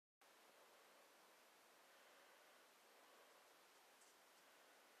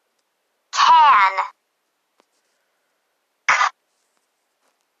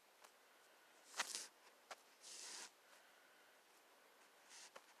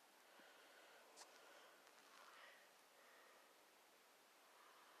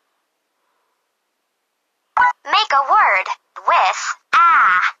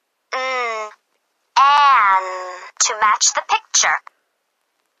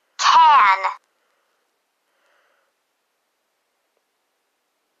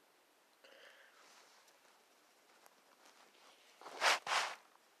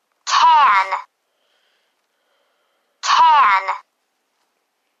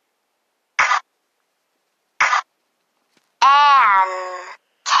An,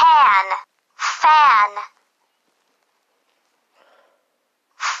 can, fan,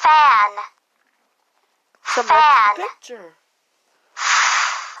 fan, fan. Picture.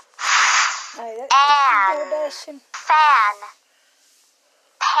 Hey, An, that's fan, pan,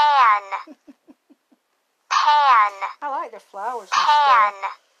 pan, I like the flowers and pan.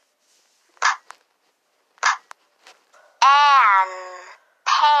 stuff. An,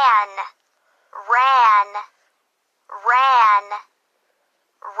 pan, ran, ran,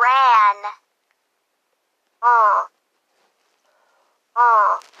 ran.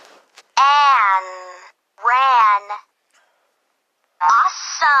 An, ran.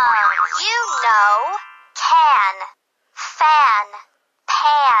 Awesome! You know. Can, fan,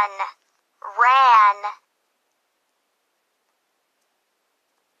 pan, ran.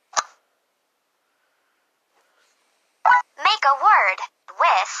 Make a word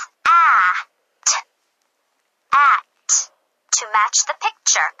with at to match the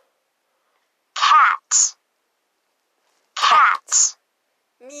picture. Cat, cat.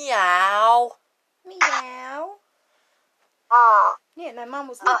 Meow. Meow. Yeah, now Mom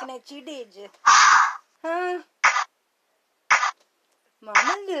was looking at you, did you? Huh?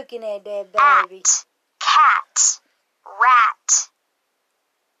 Mama looking at that baby. At, cat, rat.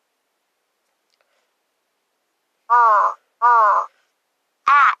 At,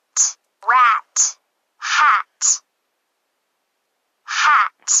 rat, hat,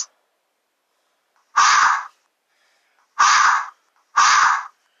 hat.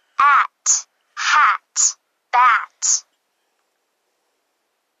 At, hat, bat,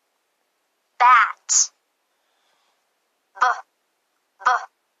 bat.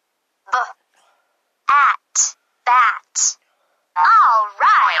 At, bat. All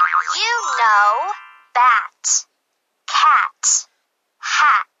right, you know. Bat, cat,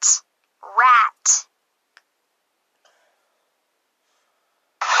 hat, rat.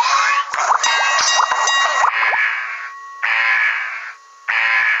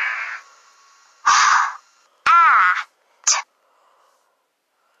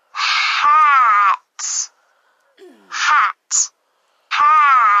 Hat,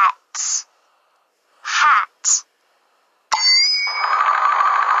 hat, hat.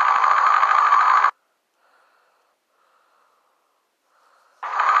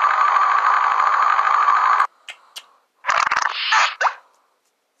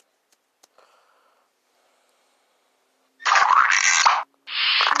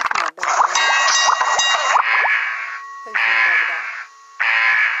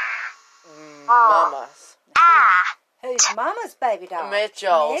 Mama's. Who's Mama's baby doll?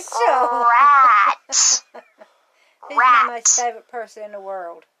 Mitchell's. Mitchell. Rat. Who's Rat. Mama's favorite person in the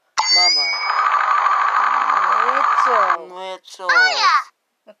world? Mama. Mitchell. Mitchell.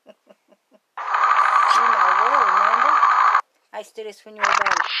 You know well, remember? I used to do this when you were a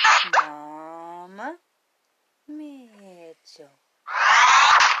baby. Mama. Mitchell.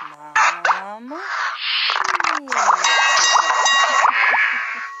 Mama. Mitchell.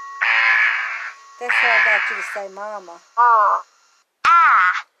 That's how I got you to say Mama. Mama.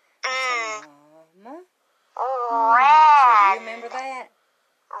 Mitchell. Do you remember that?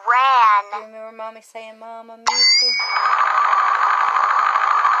 Ran. Do you remember Mommy saying Mama, Mitchell?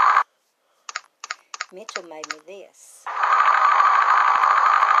 Mitchell made me this.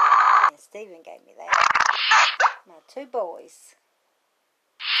 And Stephen gave me that. My two boys.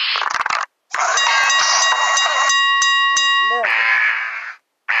 I love it.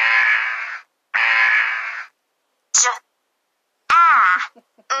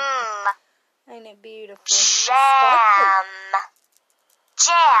 Ain't it beautiful? Jam.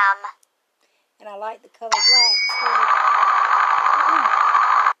 Jam. And I like the color black too.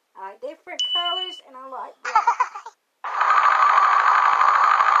 I like different colors and I like black.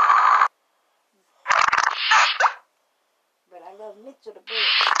 But I love Mitchell the best.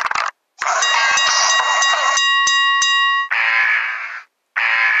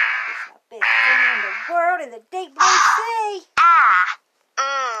 He's my best friend in the world in the deep blue sea.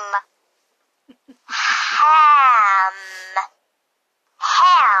 Ham.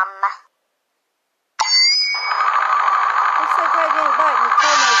 Ham. It's so great you ain't biting your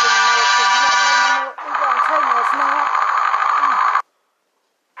toenails anymore because you don't have no more ingrown toenails now.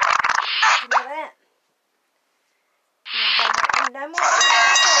 You know that? You don't have no more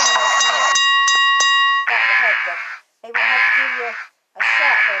ingrown toenails now. They won't have to give you a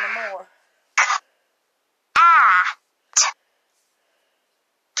shot anymore.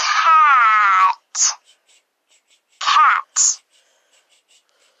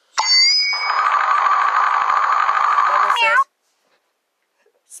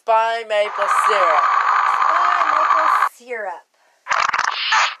 Spy maple syrup. Spy maple syrup.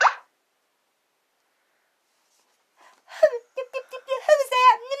 Who's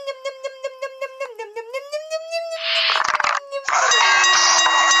that?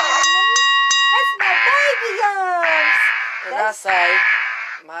 That's my baby arms. And I say,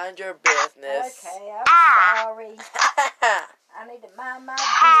 mind your business. Okay, I'm sorry. I need to mind my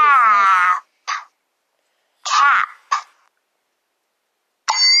business. Cap.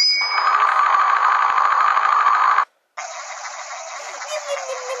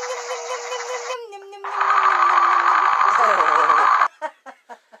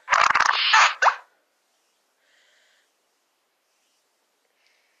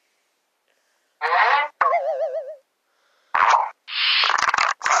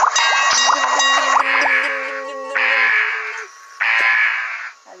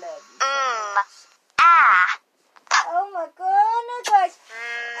 I love you so much. Ah. Oh my goodness.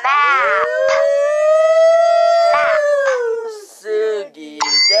 Map. Sugi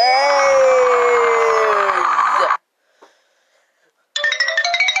days.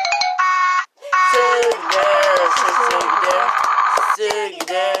 Sugi days.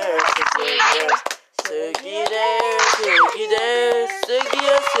 Sugi days. Sugi days. Sugi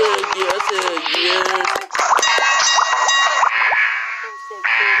days.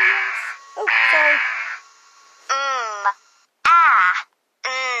 Oh, sorry. Ah.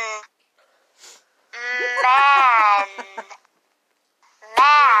 Man.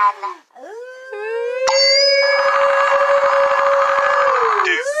 Man.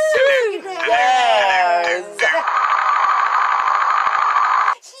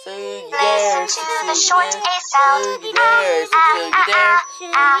 Listen to the short A sound.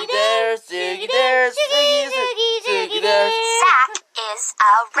 Zach is a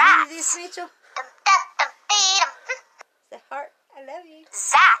Can you rat. do this, Mitchell? The heart, I love you.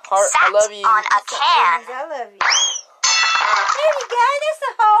 Zach Heart, I sat love you. on a That can. means I love you. There you go, that's a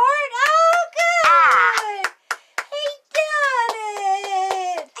heart. Oh, good. He done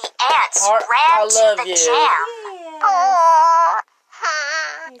it. The ants Heart, I ran to love the you. jam. Yes.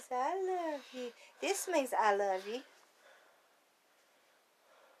 Means I love you. This means I love you.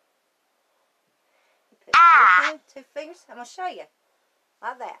 You put two fingers. I'm going to show you.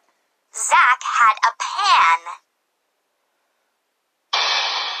 Like that. Zach had a pan.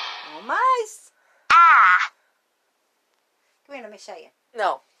 Almost. Ah. Come here, let me show you.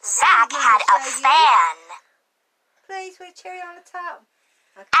 No. Zach had a show you. fan. Please, with a cherry on the top.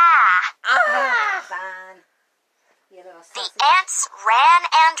 Okay. Ah. Fine. You little The sausage. ants ran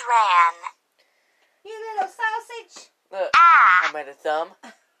and ran. You little sausage. Look, Ah. I made a thumb.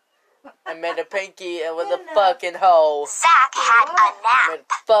 I made a pinky and with a Good enough. fucking hoe. Zach had a I nap. made a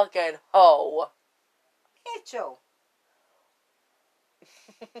fucking hoe. Mitchell.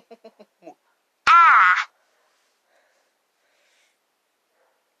 Ah.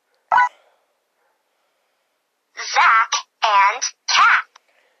 Zach and Cat.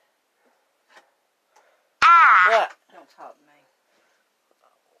 Ah. What? Don't talk to me.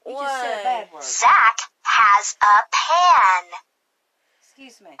 You just said a bad word. Zach has a pan.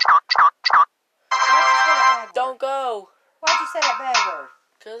 Excuse me. Why'd you say that bad word? Don't go. Why'd you say that bad word?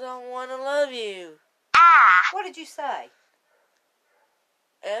 Because I want to love you. Ah. What did you say?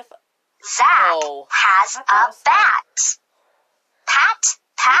 F. Zach Oh. has I a thought so. bat. Pat, You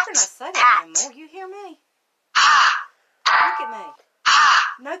pat, better not say that pat. anymore. You hear me? Look at me.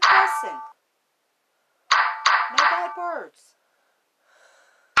 No cussing. No bad words.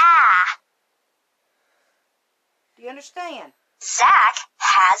 Ah. Do you understand? Zach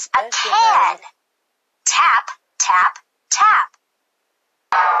has a That's your can. name. Tap, tap, tap.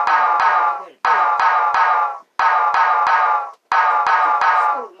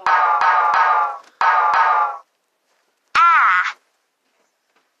 Ah.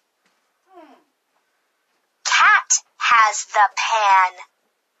 Cat has the pan.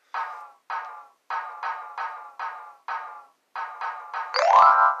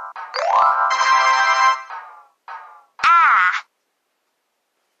 Ah.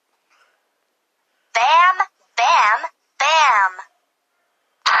 Bam, bam, bam.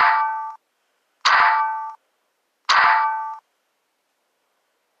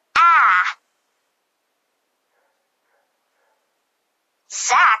 Ah.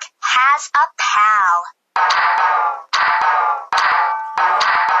 Zach has a pal.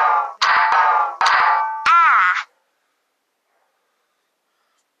 Ah.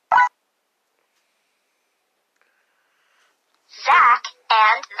 Zach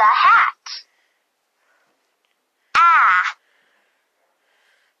and the hat. Ah.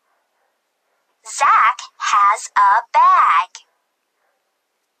 Zach has a bag.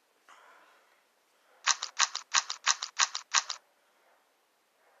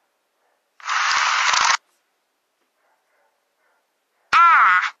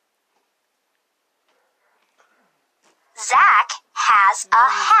 has a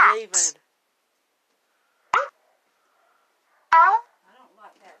hat. Leaving. I don't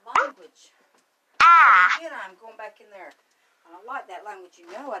like that language. Again, I'm going back in there. I don't like that language.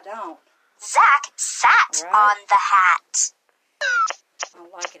 You know I don't. Zach sat Right. on the hat. I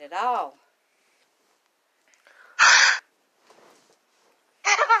don't like it at all.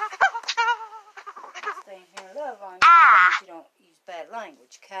 Stay in here and love on you. You don't use bad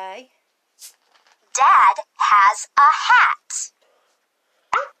language, okay? Dad has a hat.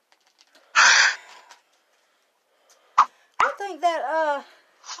 I think that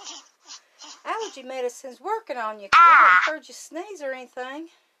allergy medicine's working on you, 'cause I haven't heard you sneeze or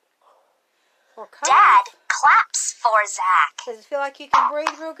anything. Or cough. Dad claps for Zach. Does it feel like you can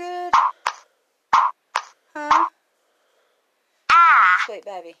breathe real good? Huh? Sweet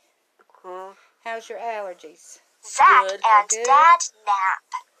baby. Huh? How's your allergies? Zach Good. and Good. Dad nap.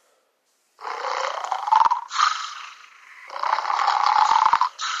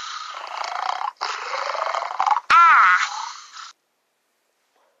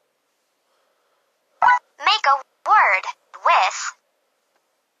 Make a word with.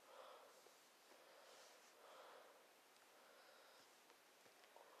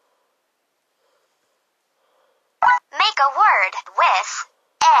 Make a word with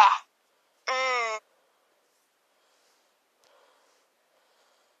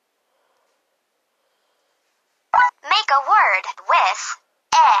Make a word with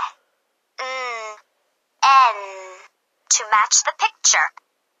N to match the picture.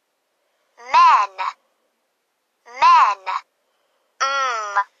 Men. Men.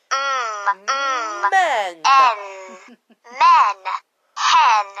 N. Men. Hen.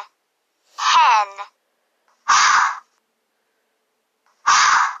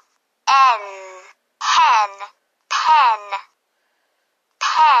 N. Hen.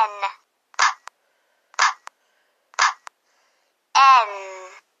 Pen. N.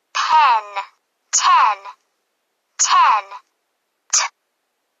 Pen. Ten.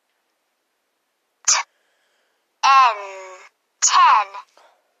 N. 10.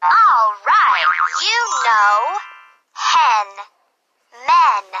 All right, you know. Hen.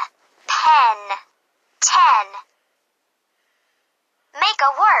 Men. Pen. 10. Make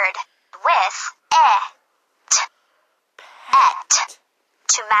a word with et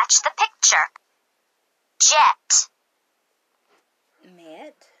to match the picture. Jet.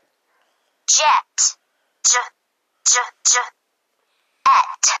 Met. Jet.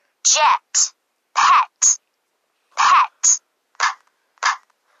 Et. Jet. Pet. Et.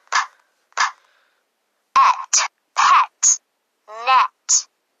 Pet.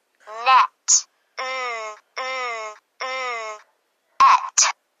 Net. Et.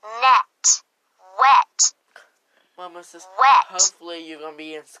 Net. Wet. Mama says, Wet. hopefully you're gonna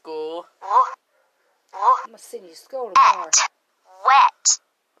be in school. I'm going to send you to school tomorrow. Et. Wet.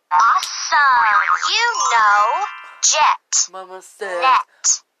 Awesome. You know. Jet. Mama says,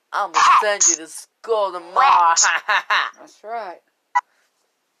 Net. I'm gonna send you to school tomorrow. That's right.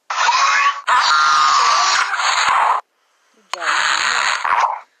 Good job,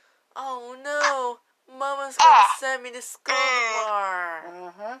 Oh no, Mama's gonna send me to school tomorrow.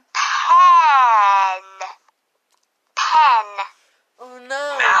 Uh-huh. Pen. Oh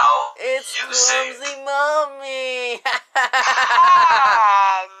no, Now, it's you say Clumsy Mommy.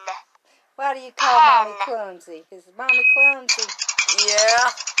 Pen. Why do you call Mommy clumsy? Is Mommy clumsy? Yeah,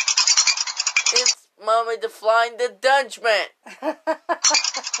 it's Mommy the Flying the Dutchman.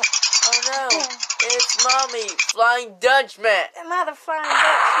 Oh no, it's Mommy Flying Dutchman. That mother flying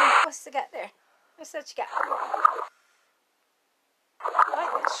Dutchman. What's it got there? What's that you got? I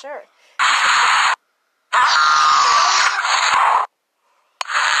like that shirt.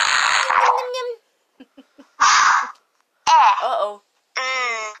 Uh-oh,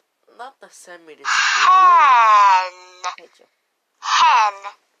 not to send me to school. Hen. Hate you. Hen.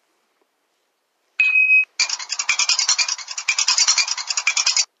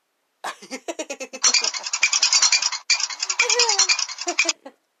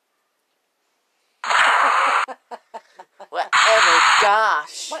 Whatever,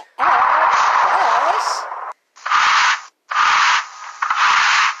 gosh. What? Gosh.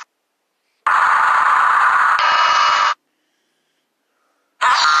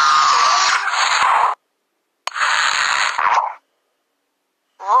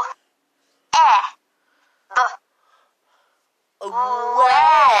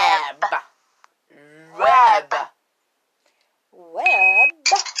 Web. Web. Web.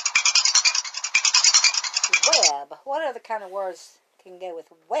 Web. What other kind of words can go with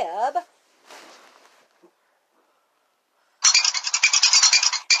web?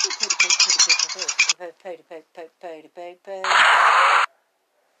 Kitty, kitty, kitty, kitty. Kid,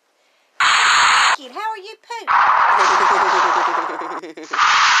 how are you poop?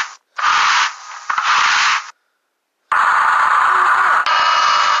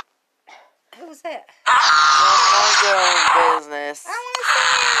 Who was that? None of your business. I want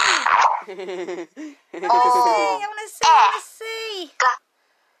to see.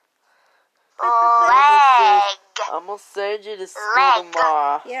 Leg. I'm gonna send you to school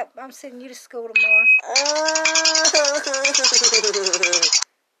tomorrow. Yep, I'm sending you to school tomorrow.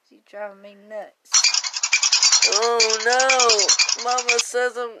 She's driving me nuts. Oh no! Mama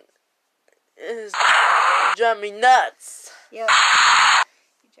says it's driving me nuts. Yep.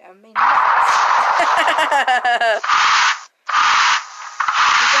 You're driving me nuts.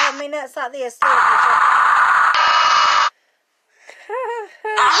 You're driving me nuts like this. Look,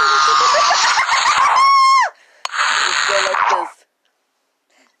 Go like this.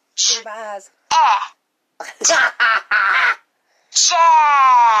 see my eyes.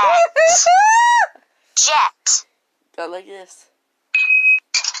 Jet. Go like this.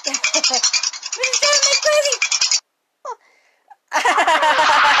 You're driving me crazy.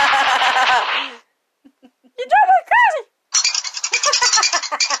 You drive me crazy.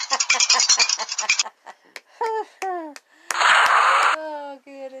 Oh,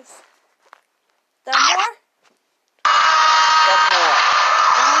 goodness. Done more?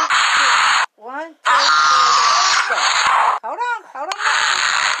 One, two, three, go. Hold on.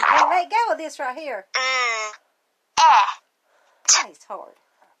 You can't let go of this right here. That is hard.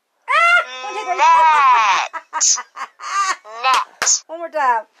 One, two, three. Net. One more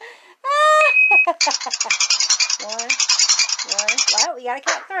time. One. Well, we gotta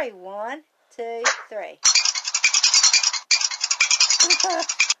count three. 1, 2, 3.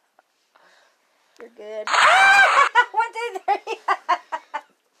 You're good. 1, 2, 3.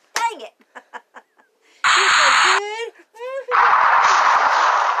 Dang it. You're so good.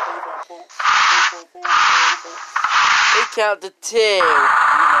 We count to 2. Yeah.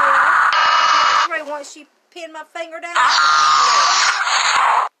 3 once you pin my finger down.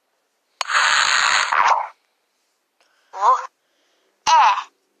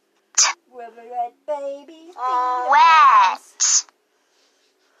 Rubber red baby. Wet.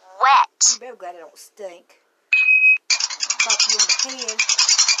 You better glad it don't stink. Bop you in the head.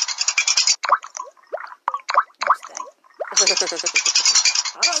 Don't stink.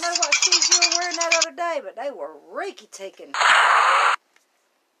 I don't know what shoes you were wearing that other day, but they were reeky ticking.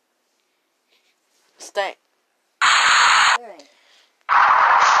 Stink. Dang.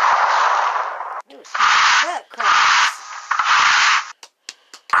 They were some butt cracks.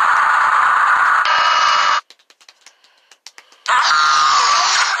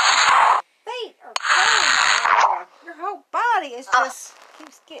 Feet are cold. Your whole body is just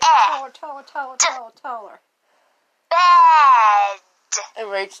keeps getting taller. Bed. And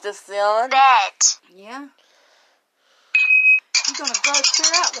reach the ceiling. Bed. Yeah. You're gonna grow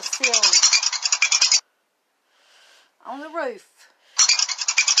clear out the ceiling. On the roof.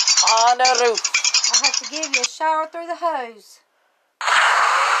 On the roof. I have to give you a shower through the hose.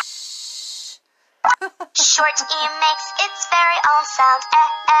 Short E makes its very own sound.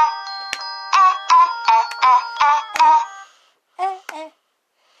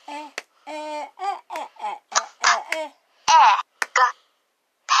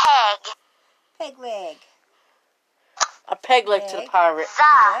 Peg. Peg leg. A peg leg to the pirate.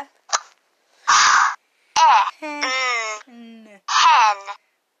 The. Hen. Hen.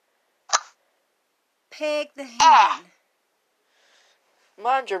 Peg the hen.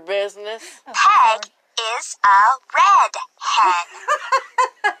 Mind your business. Oh, Peg is a red hen.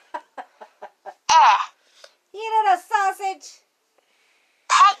 You little sausage.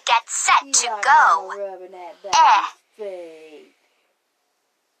 Peg gets set You to like go. mama rubbing that baby's feet.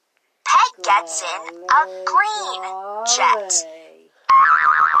 Peg gets in a green jet.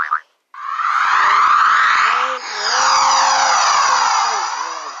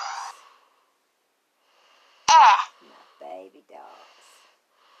 Baby dolls.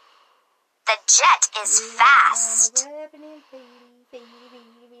 The jet is fast.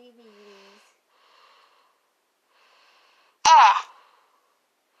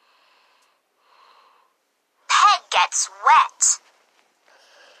 Peg gets wet.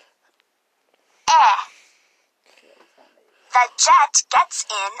 The jet gets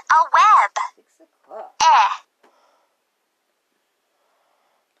in a web. 6 o'clock.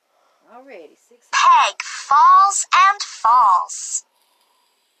 Already 6 o'clock. Peg falls and falls.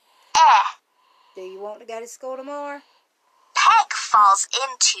 Do you want to go to school tomorrow? Peg falls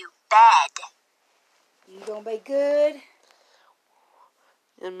into bed. You gonna be good?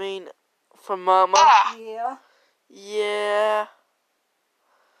 I mean, From Mama? Yeah. Yeah.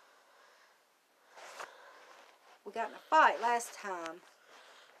 We got in a fight last time.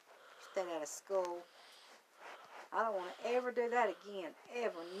 Stayed out of school. I don't want to ever do that again.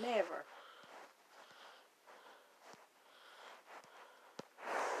 Ever. Never.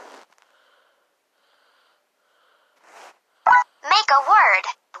 Make a word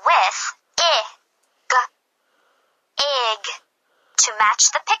with ig. Ig. To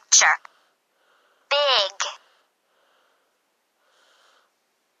match the picture. Big.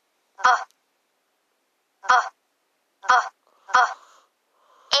 B. B. B. B.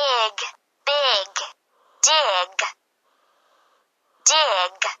 Ig. Big. Dig.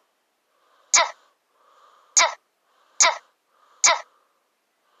 Dig. D. D. D. D.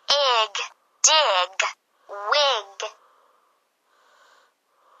 Ig. Dig. Wig.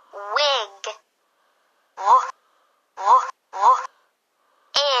 Wig. W. W. W.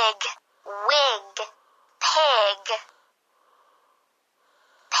 Ig. Wig. Pig.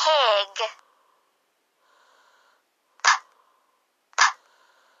 Pig. P. P.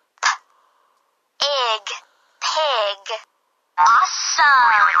 P. Ig. Pig.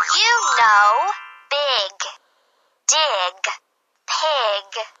 Awesome! You know. Big. Dig.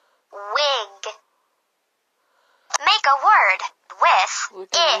 Pig. Wig. Make a word with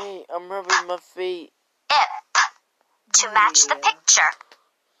Look at me. I'm rubbing my feet. ip. To match the Yeah. picture.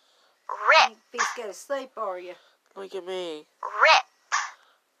 Rip. Ain't be scared to sleep, are you? Look at me. Rip.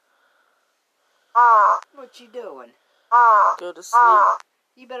 What you doing? Go to sleep.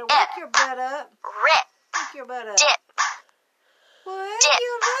 You better wake your butt up. Rip. Wake your butt up. Dip. Wake Dip.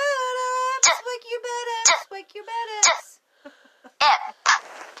 your butt up. Dip. Wake your butt up. Dip. Wake your butt up. Ip.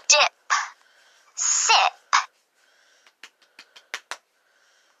 Dip. Sip.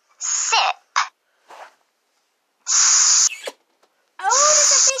 Sip. Oh,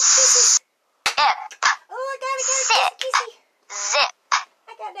 there's a big kissy. Ip. Oh, I got a Sip. kissy. Zip.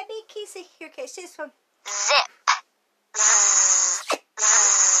 I got that big kissy. Here, catch this one. Zip.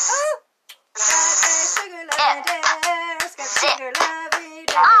 Oh, got that sugar loving dash. Got sugar loving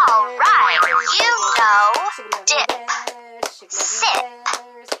dash. All right, you know. Sugar loving Dip. dash. Sugar Sip. loving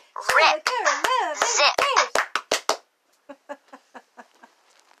dash. Rip. Sugar loving Zip. dash.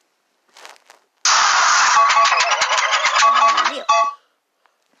 Nip.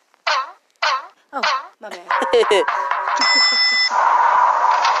 Oh, my bad.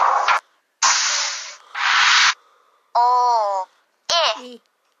 Oh. I. E.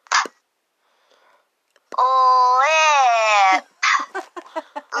 Lip.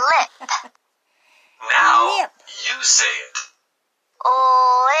 Lip. Now, Nip. you say it.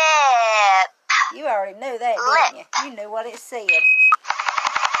 Lip. You already knew that, Lip. didn't you? You knew what it said.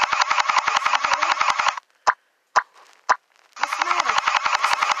 What's the matter?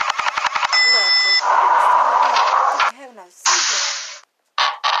 You're having a seizure.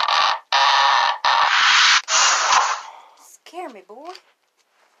 Scare me, boy.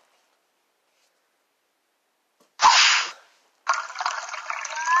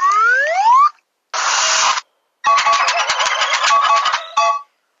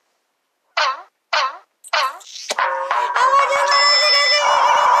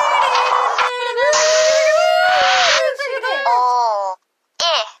 Oh.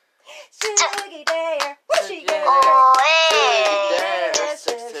 I. Sugar dare. What she Sugar got? dare. Lid.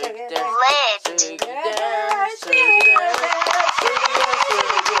 Sugar dare. Lid. Sugar dare. Sugar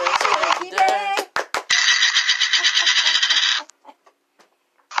dare.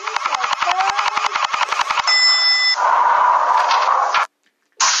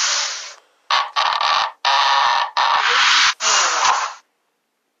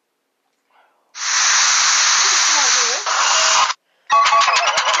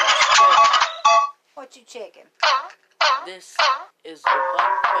 What you checking? This is the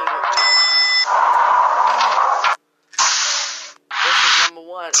one favorite icon. This is number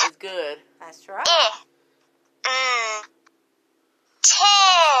one. It's good. That's right. I. 10.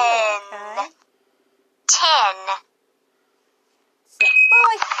 Okay. 10. So,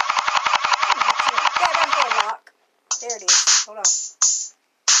 boy. Goddamn headlock. There it is. Hold on.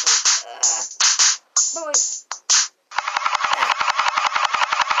 Boy.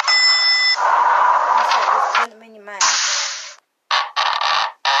 Just put them in your mouth.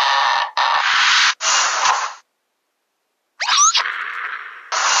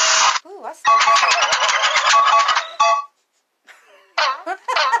 Ooh, I still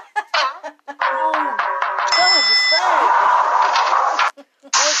Oh, God, you stink.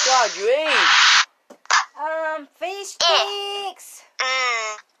 Oh, God, you ate. fish sticks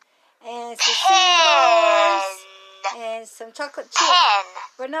Mm. and some seaboards and and some chocolate chip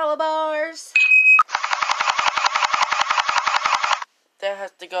pin, granola bars. That has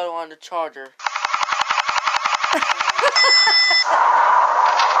to go on the charger.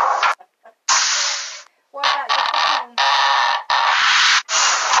 What about your phone?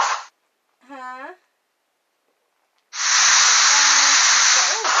 Huh?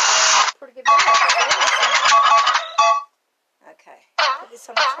 Oh, pretty good battery. Okay. Put this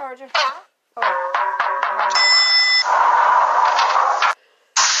on the charger. Oh.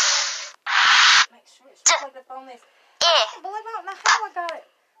 Make sure it's plugged up on this. I can't believe I don't know how I got it.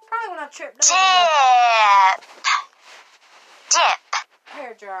 Probably when I tripped over dip, the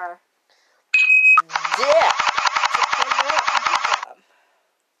hair dryer. Yeah.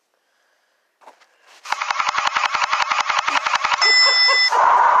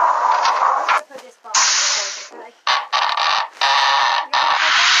 Put this ball on the charger, okay?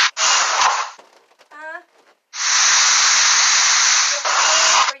 Huh?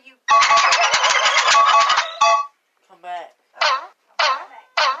 You Come back.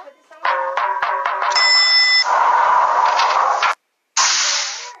 put this on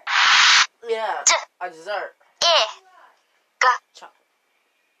the Yeah. A dessert.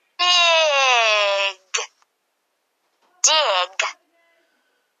 dig, dig,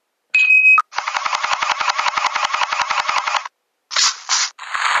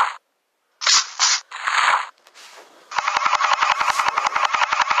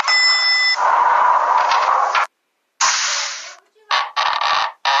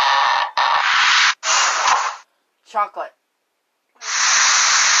 Chocolate.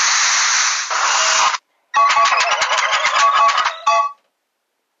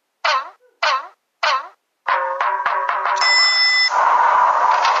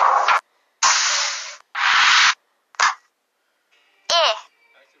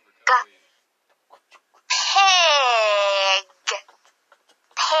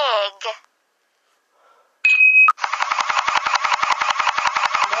 pig,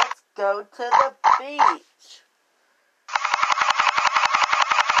 Let's go to the beach.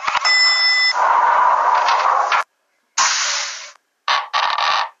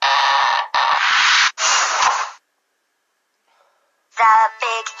 the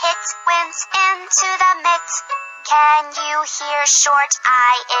big hit wins into the mitt. Can you hear short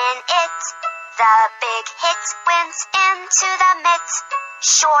I in it? The big hit wins into the mitt.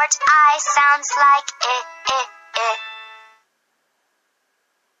 Short I sounds like it, it, it.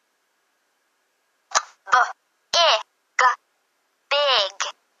 Big.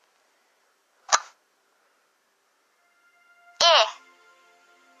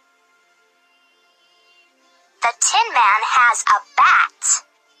 The Tin Man has a bat.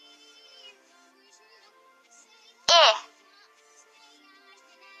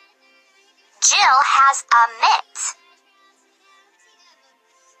 Jill has a mitt.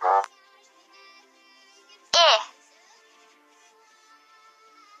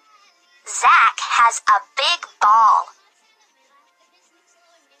 Zach has a big ball.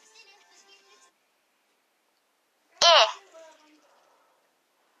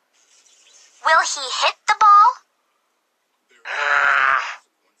 Will he hit the ball?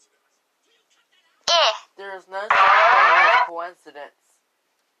 There is no such thing as coincidence.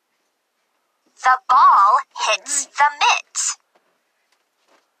 The ball hits the mitt.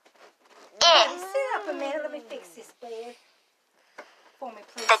 Sit up a minute. Let me fix this bed for me,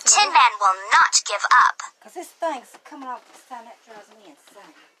 please. The Tin Man will not give up. Because this thing's coming off the sun. That drives me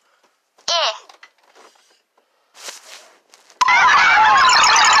insane.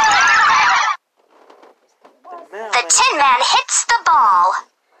 The Tin Man hits the ball.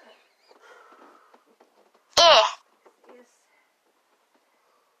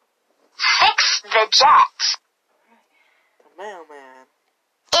 Fix the jet. The mailman.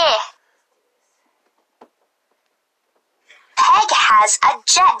 Peg has a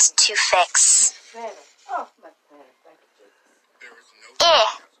jet to fix. Oh, much better. Thank you, Jesus.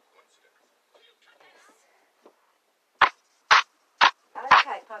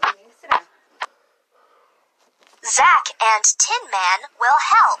 Okay, Puppy, you sit down. Zach and Tin Man will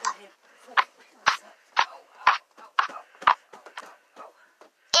help.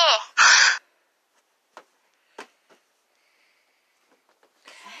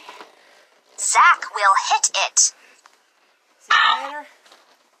 Zach will hit it. Is it better?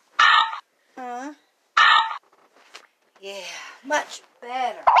 Huh? Yeah, much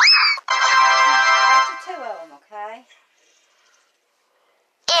better. I got you two of them, okay?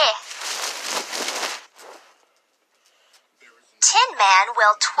 Tin Man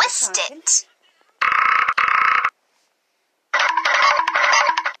will twist it.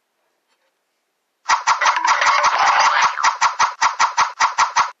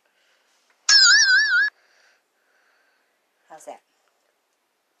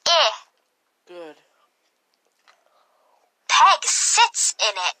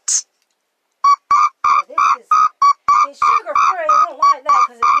 it. Yeah, this is it's sugar-free. I don't like that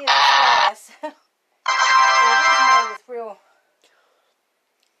because it gives us gas. So it is made with real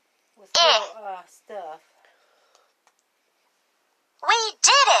stuff. We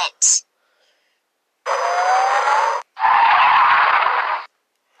did it.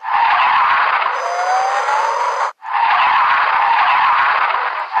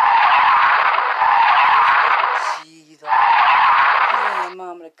 I want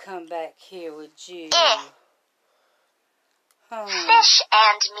Mama to come back here with you. Fish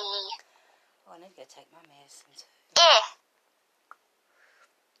and me. Oh, I need to take my medicine too.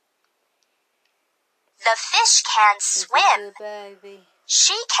 The fish can swim. Good baby.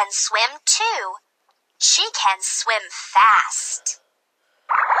 She can swim too. She can swim fast.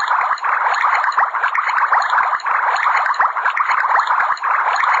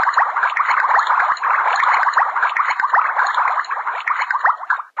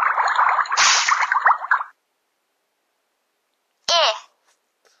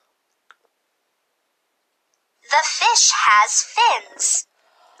 The fish has fins.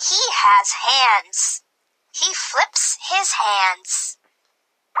 He has hands. He flips his hands.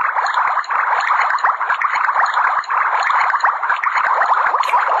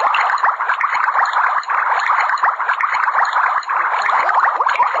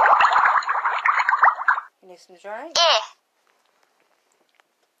 You need some drink?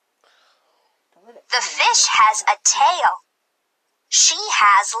 The fish has a tail. She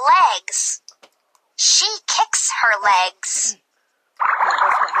has legs. She kicks her legs. Yeah,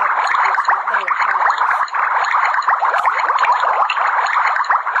 that's what happens. It gets right there and falls.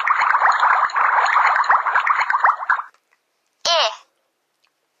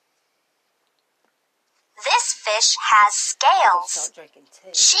 This fish has scales. Start drinking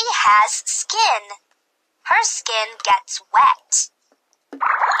tea. She has skin. Her skin gets wet.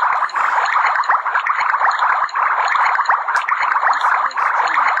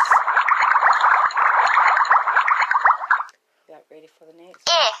 Got ready for the next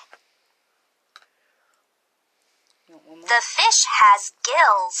one? You want one more? The fish has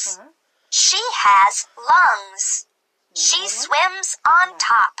gills. She has lungs. She swims on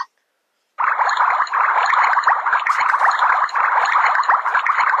top.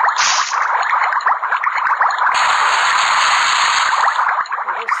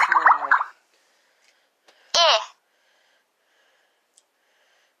 Oh, they're small.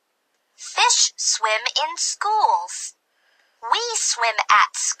 Fish swim in schools. We swim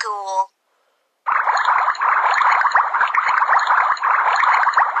at school.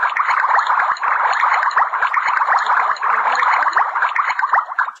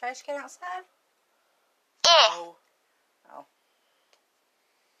 Trash can outside? Oh. Oh.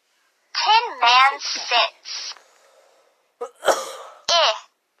 Tin Man sits.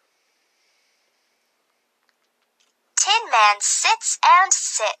 Tin Man sits and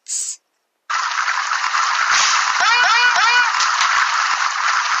sits.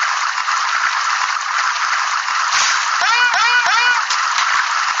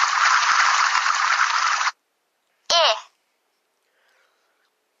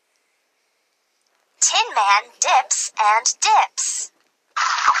 Tin Man dips and dips.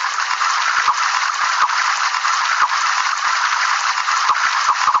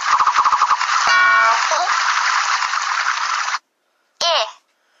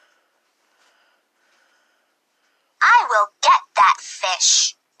 I will get that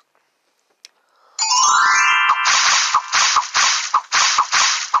fish.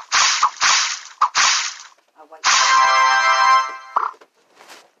 I'll wait.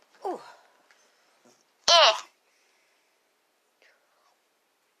 Ooh.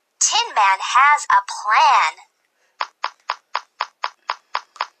 Tin Man has a plan.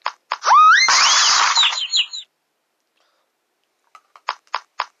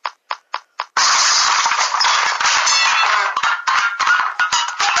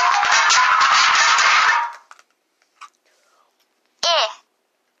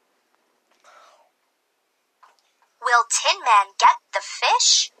 Will Tin Man get the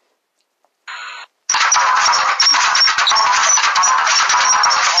fish?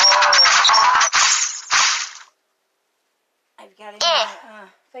 Have you got any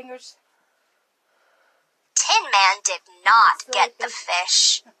fingers? Tin Man did not get the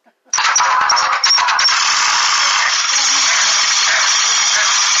fish.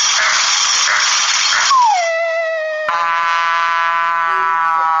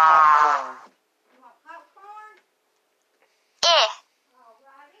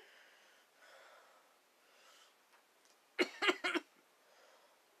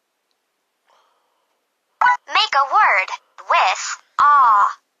 Make a word with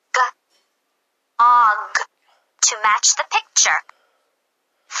ah. match the picture.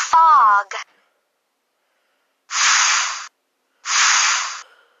 Fog.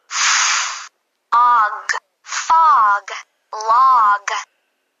 Og. Fog. Log.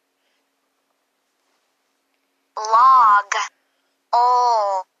 Log.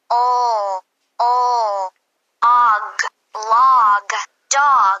 Og. Log.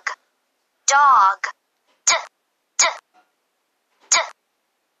 Dog. Dog. D.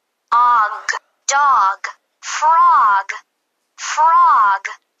 Og. Dog. Frog. Frog.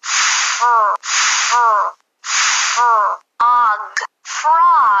 Og.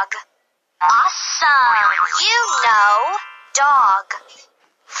 Frog. Awesome! You know. Dog.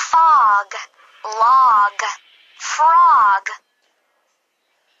 Fog. Log. Frog.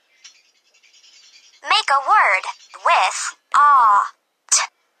 Make a word with ought.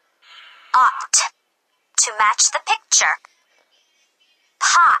 Ought. To match the picture.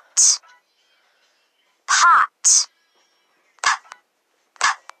 Pot. Pot.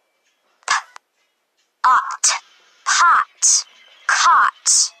 Ought. Pot.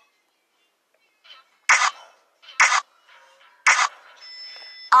 Caught.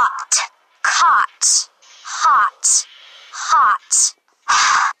 Ought. Caught. Hot. Hot.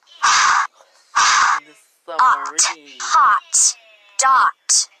 The Ought. submarine. Hot.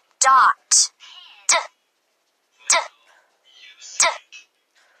 Dot. Dot. D. D. D.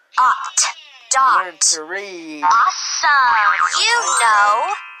 Ought. Learn Dot. to read. Awesome! You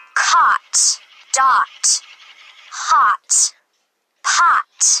know. Caught. Dot. Hot.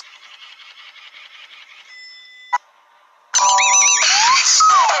 Pot.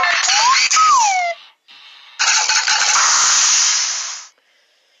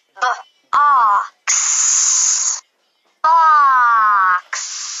 Box.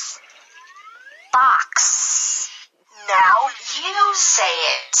 Box. Box. Now you say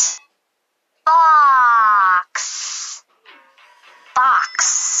it. Box.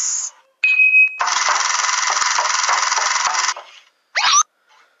 Box.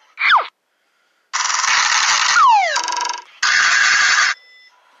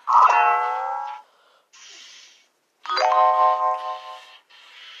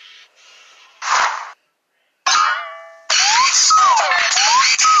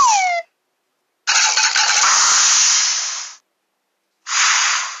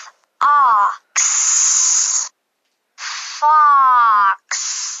 Ox.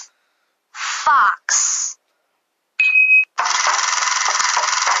 Fox. Fox.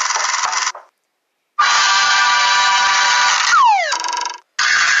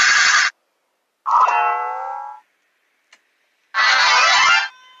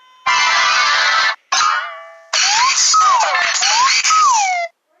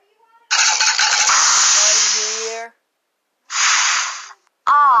 Right here.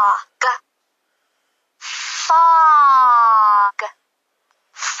 Og. Fog.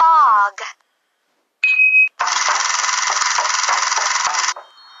 Fog.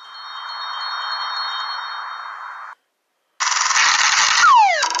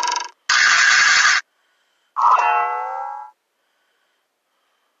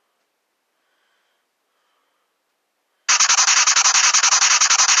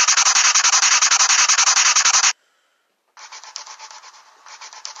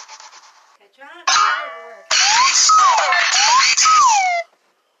 Okay, try not to overwork.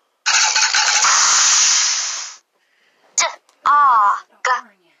 Og. Don't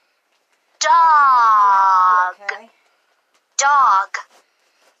burn you. Dog. Okay. Dog.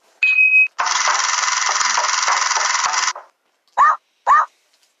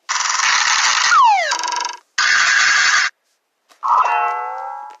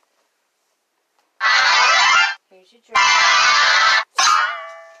 Here's your drink.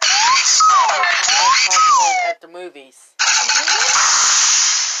 Popcorn at the movies.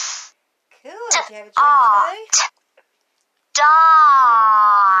 Cool. Did you have a drink Dot. too?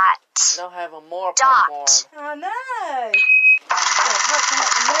 Dot. Now having more Dot. popcorn. I know. Yeah, popcorn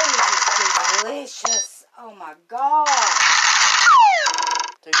at the movies is delicious. Oh my god.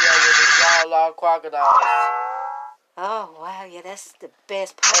 Together with the Yellow Crocodiles. Oh wow, yeah, that's the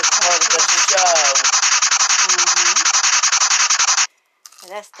best That's part of the popcorn. show. And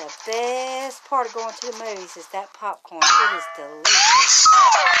that's the best part of going to the movies is that popcorn. It is delicious.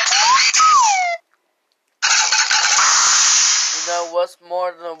 You know what's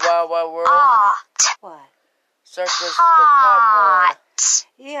more than a Wild Wild World? Ot. What? Circus with popcorn. Hot.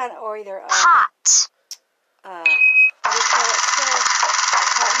 Yeah, or either Hot. what do you call it?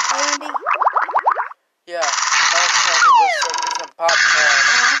 Cotton candy? Yeah, cotton candy with circus and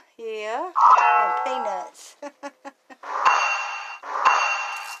popcorn. Yeah. And peanuts.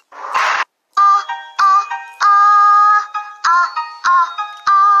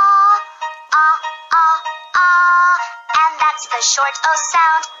 short O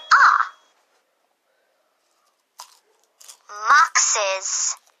sound, ah.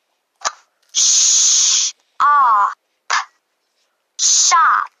 Moxes. Sh, ah, p,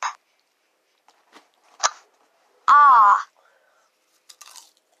 shop. Ah.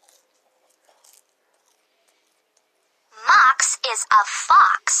 Mox is a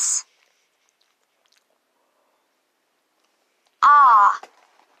fox. Ah.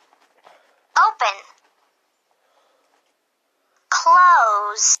 Open.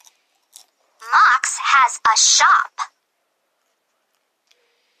 Close. Mox has a shop.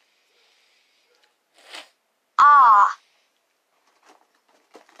 Ah.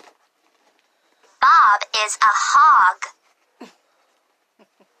 Bob is a hog.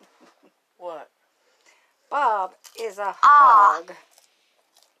 What? Bob is a hog.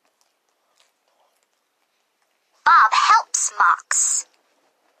 Bob helps Mox.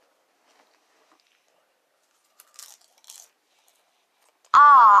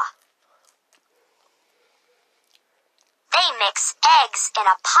 Ah. They mix eggs in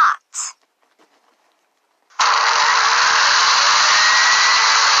a pot.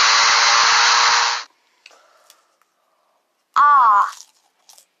 Ah.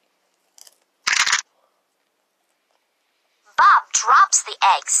 Bob drops the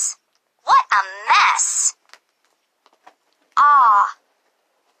eggs. What a mess! Ah.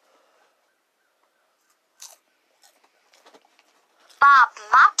 Bob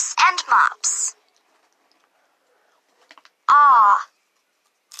mops and mops. Ah.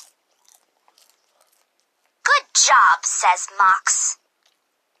 Good job, says Mox.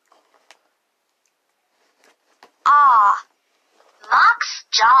 Ah. Mox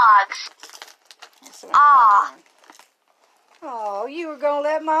jogs. Ah. Oh, you were gonna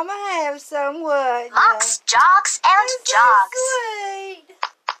let Mama have some, what? Mox jogs and That's jogs. so sweet.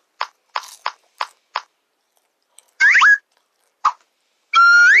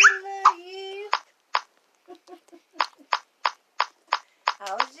 I love you.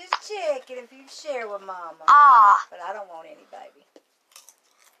 I was just checking if you'd share with Mama. Ah. But I don't want any, baby.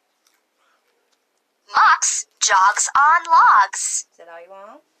 Mox jogs on logs. Is that all you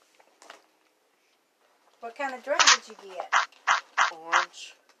want? What kind of drink did you get?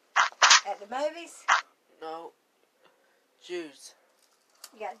 Orange? At the movies? No. Juice.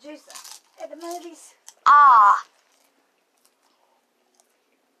 You got juice at the movies? Ah.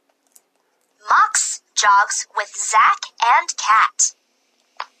 Mox jogs with Zach and Cat.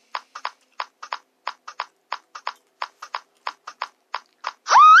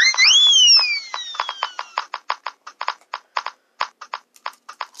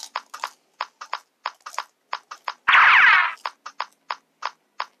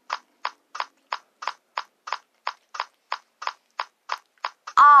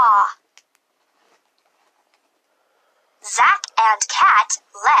 Ah. Zach and Cat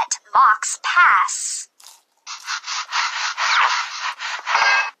let Mox pass.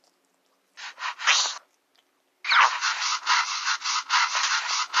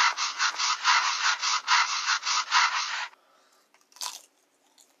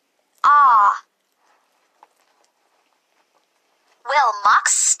 Ah. Will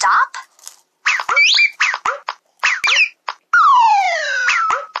Mox stop?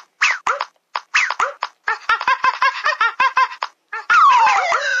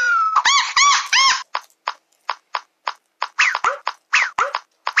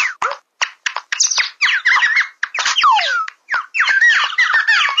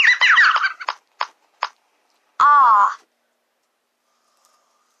 Ah.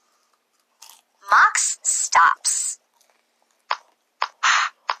 Mox stops.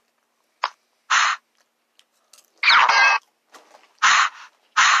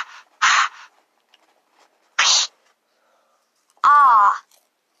 Ah.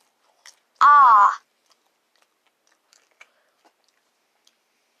 Ah.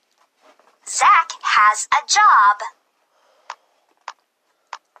 Zach has a job.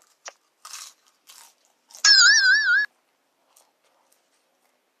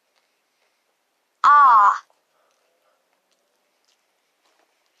 Ah.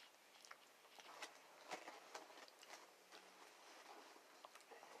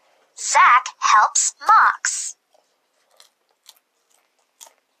 Zach helps Mox.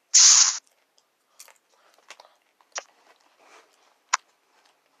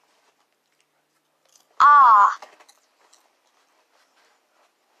 Ah.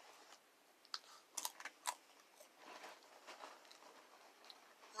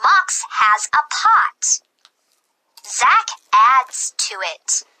 Mox has a pot. Zach adds to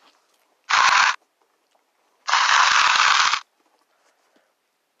it.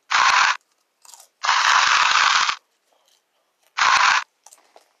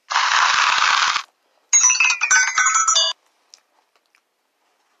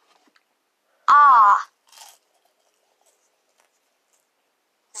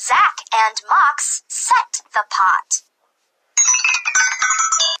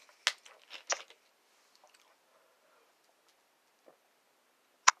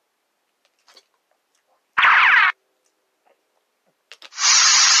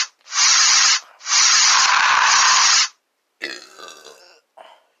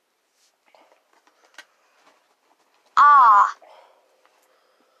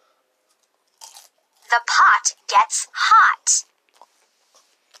 The pot gets hot.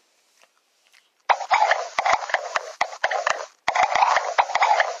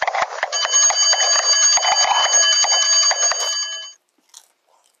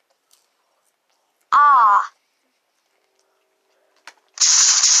 Ah.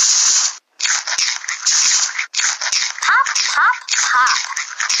 Pop, pop, pop.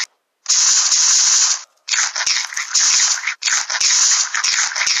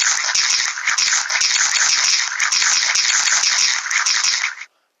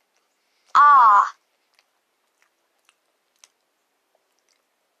 Ah.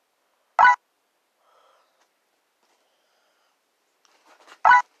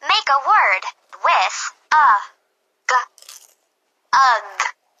 Make a word with g, ugh,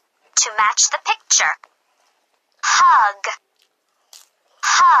 to match the picture. Hug,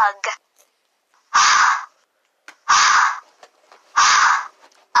 hug, ugh,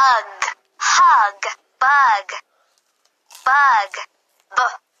 hug, bug, bug, b,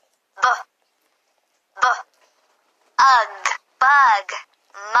 b, b, ugh, bug,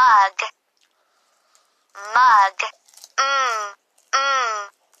 mug, mug,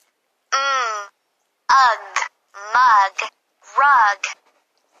 ugh, mug, rug,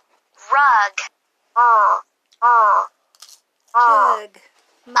 rug, Hug.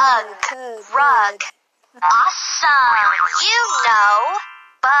 Mug, ugh, hug, rug. mug. Awesome! You know,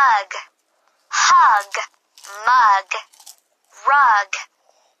 bug, hug, mug, rug.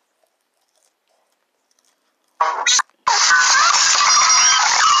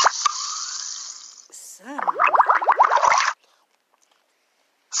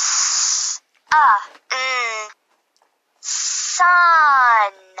 Sun.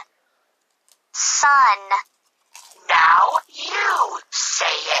 Sun. Sun. Now you say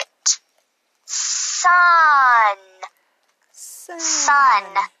it. Sun. Sun.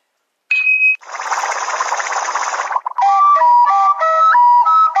 Sun.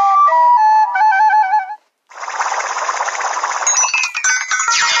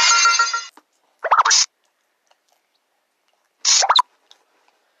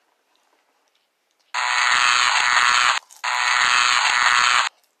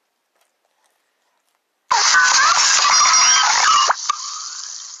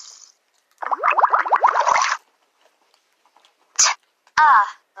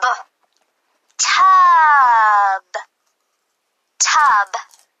 Tub. Tub.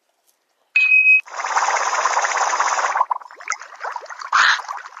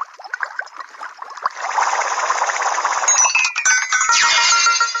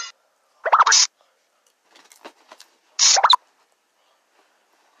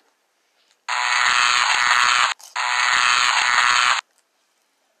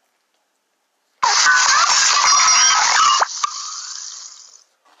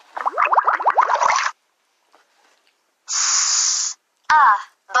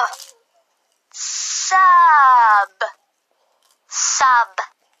 Sub. Sub.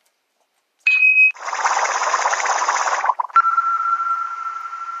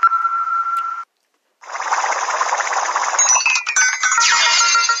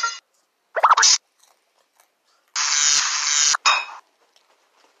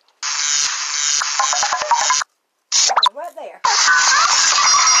 Right there.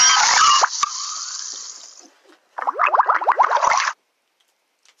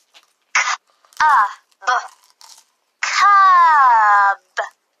 Cub.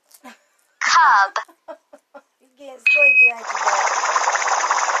 Cub. You getting sleepy, ain't you, baby?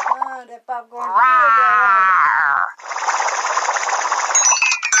 Oh, that popcorn good there, Rawr.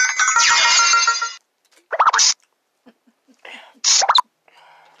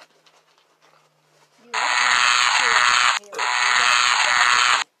 You like Mama chilling here.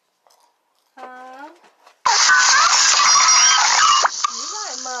 Huh? You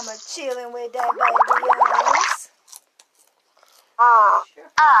like Mama chilling with that baby yours?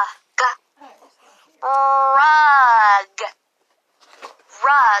 Rug.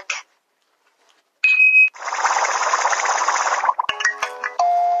 Rug.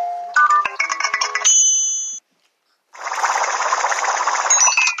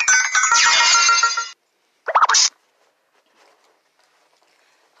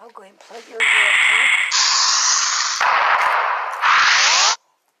 I'll go ahead and plug your rug.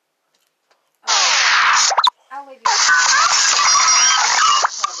 I'll leave you.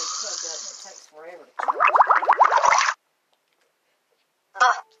 Probably plugged up and it takes forever to charge.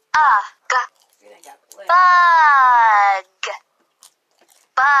 It ain't got the level. Bug.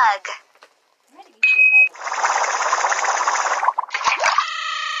 Bug. I had to get you another plug.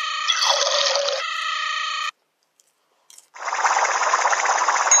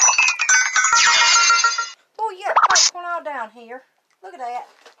 Look at that.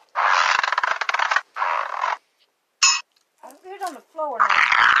 Oh, it's on the floor now.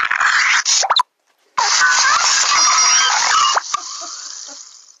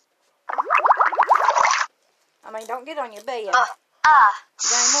 I mean, don't get on your bed. You got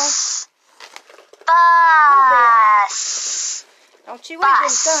any more? Bus. Don't you eat them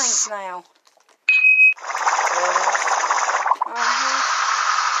things now.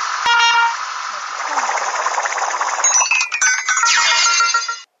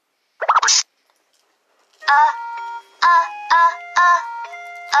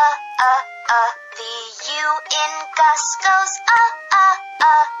 The U in Gus goes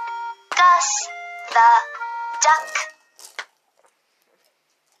Gus the duck.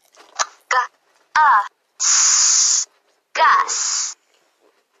 Gus.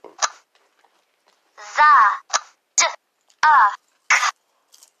 The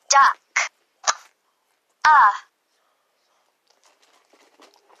duck.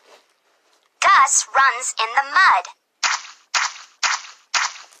 Gus runs in the mud.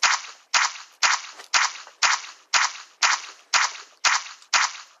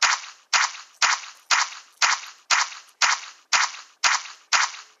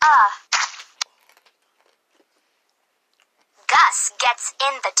 Gus gets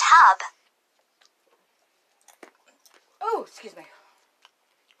in the tub. Oh, excuse me.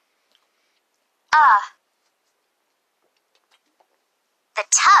 The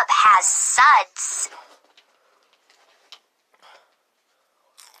tub has suds.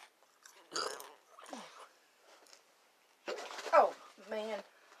 Oh, man.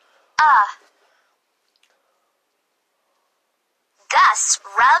 Gus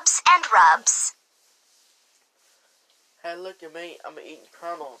rubs and rubs. Hey, look at me. I'm eating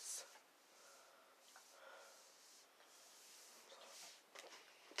kernels.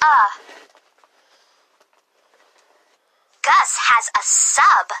 Gus has a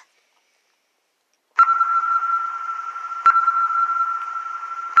sub.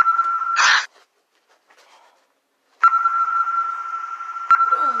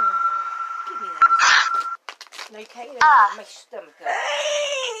 Give me those. No, you can't eat them. My stomach up.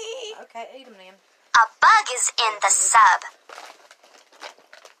 Okay, eat them then. A bug is in the sub.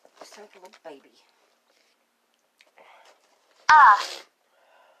 Just like a little baby.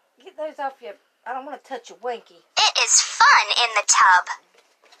 Get those off your... I don't want to touch your winky. It is fun in the tub.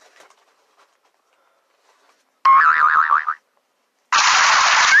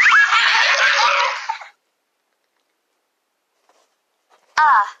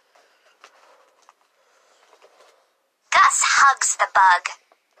 Gus hugs the bug.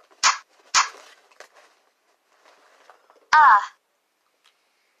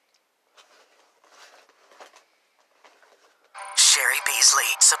 Sherry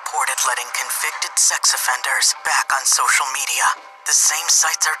Beasley supported letting convicted sex offenders back on social media, the same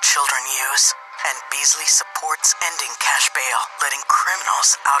sites our children use. And Beasley supports ending cash bail, letting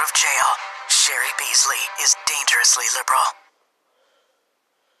criminals out of jail. Sherry Beasley is dangerously liberal.